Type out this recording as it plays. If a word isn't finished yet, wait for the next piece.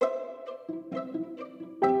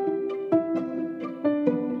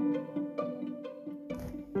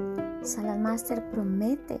Saladmaster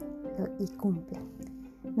promete y cumple.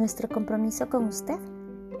 Nuestro compromiso con usted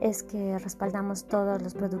es que respaldamos todos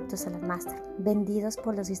los productos Saladmaster vendidos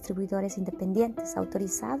por los distribuidores independientes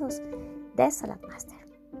autorizados de Saladmaster.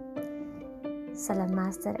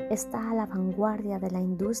 Saladmaster está a la vanguardia de la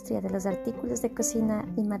industria de los artículos de cocina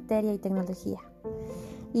y materia y tecnología.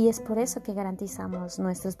 Y es por eso que garantizamos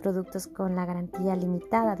nuestros productos con la garantía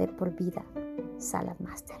limitada de por vida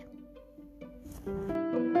Saladmaster.